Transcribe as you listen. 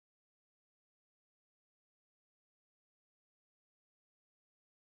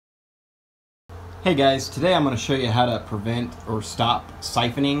Hey guys, today I'm going to show you how to prevent or stop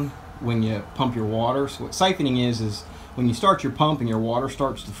siphoning when you pump your water. So what siphoning is when you start your pump and your water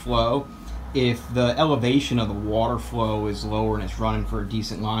starts to flow, if the elevation of the water flow is lower and it's running for a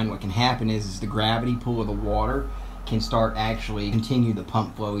decent line, what can happen is the gravity pull of the water can start actually continue the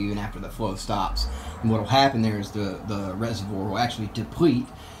pump flow even after the flow stops. And what will happen there is the reservoir will actually deplete,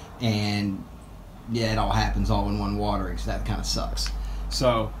 and yeah, it all happens all in one watering, so that kind of sucks.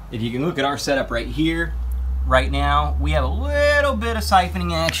 So if you can look at our setup right here, right now, we have a little bit of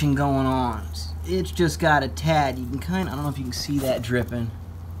siphoning action going on. It's just got a tad. You can kind of, I don't know if you can see that dripping.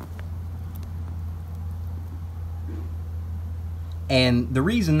 And the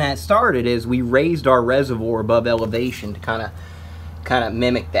reason that started is we raised our reservoir above elevation to kind of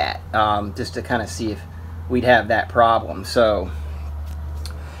mimic that, just to kind of see if we'd have that problem. So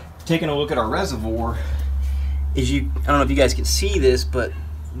taking a look at our reservoir, I don't know if you guys can see this, but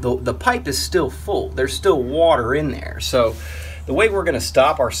the pipe is still full. There's still water in there. So the way we're going to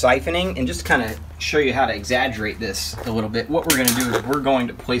stop our siphoning, and just kind of show you how to exaggerate this a little bit, what we're going to do is we're going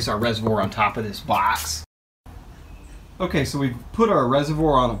to place our reservoir on top of this box. Okay, so we've put our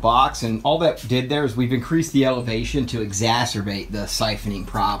reservoir on a box, and all that did there is we've increased the elevation to exacerbate the siphoning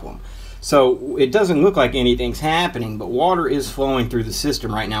problem. So it doesn't look like anything's happening, but water is flowing through the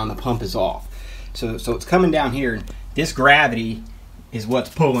system right now and the pump is off. So it's coming down here, and this gravity is what's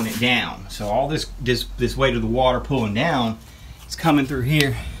pulling it down. So all this weight of the water pulling down, it's coming through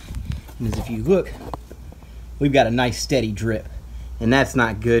here. And as if you look, we've got a nice steady drip. And that's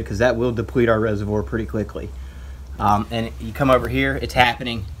not good, because that will deplete our reservoir pretty quickly. And you come over here, it's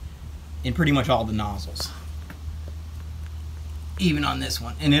happening in pretty much all the nozzles. Even on this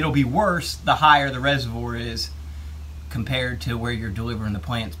one. And it'll be worse the higher the reservoir is compared to where you're delivering the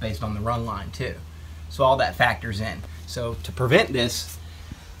plants based on the run line too. So all that factors in. So to prevent this,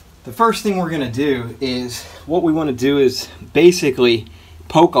 the first thing we're going to do is, what we want to do is basically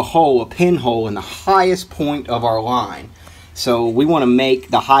poke a hole, a pinhole in the highest point of our line. So we want to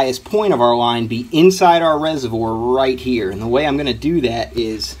make the highest point of our line be inside our reservoir right here. And the way I'm going to do that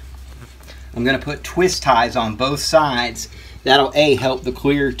is I'm going to put twist ties on both sides. That'll help the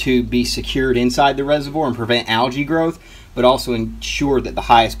clear tube be secured inside the reservoir and prevent algae growth, but also ensure that the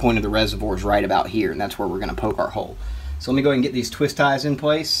highest point of the reservoir is right about here, and that's where we're going to poke our hole. So let me go ahead and get these twist ties in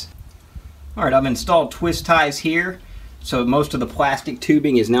place. Alright, I've installed twist ties here. So most of the plastic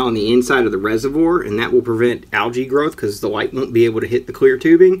tubing is now on the inside of the reservoir, and that will prevent algae growth because the light won't be able to hit the clear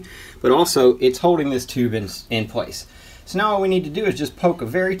tubing, but also it's holding this tube in place. So now all we need to do is just poke a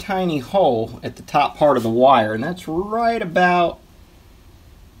very tiny hole at the top part of the wire, and that's right about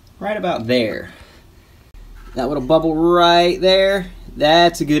there. That little bubble right there,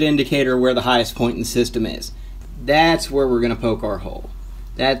 that's a good indicator of where the highest point in the system is. That's where we're going to poke our hole.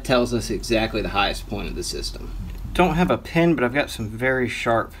 That tells us exactly the highest point of the system. Don't have a pin, but I've got some very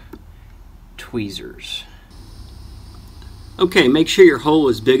sharp tweezers. Okay, make sure your hole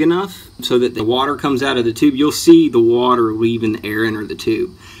is big enough so that the water comes out of the tube. You'll see the water leaving the air enter the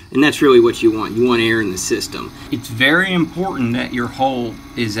tube. And that's really what you want. You want air in the system. It's very important that your hole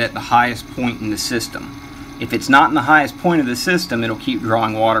is at the highest point in the system. If it's not in the highest point of the system, it'll keep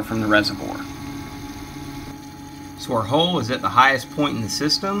drawing water from the reservoir. So our hole is at the highest point in the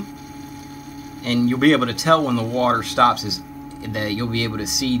system, and you'll be able to tell when the water stops is that you'll be able to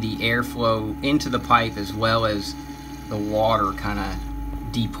see the airflow into the pipe as well as the water kind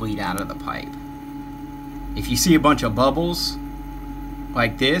of deplete out of the pipe. If you see a bunch of bubbles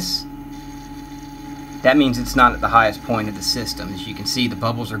like this, that means it's not at the highest point of the system. As you can see, the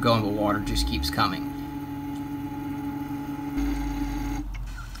bubbles are going, but water just keeps coming.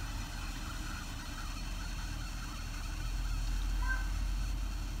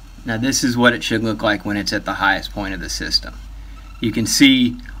 Now this is what it should look like when it's at the highest point of the system. You can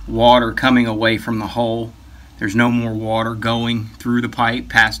see water coming away from the hole. There's no more water going through the pipe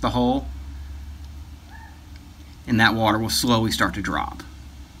past the hole, and that water will slowly start to drop.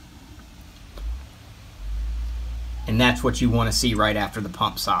 And that's what you want to see right after the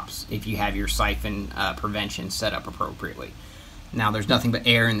pump stops if you have your siphon prevention set up appropriately. Now there's nothing but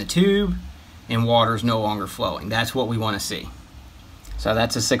air in the tube and water is no longer flowing. That's what we want to see. So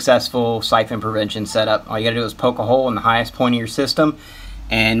that's a successful siphon prevention setup. All you gotta do is poke a hole in the highest point of your system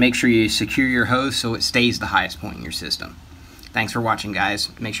and make sure you secure your hose so it stays the highest point in your system. Thanks for watching, guys.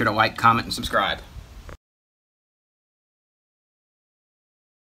 Make sure to like, comment, and subscribe.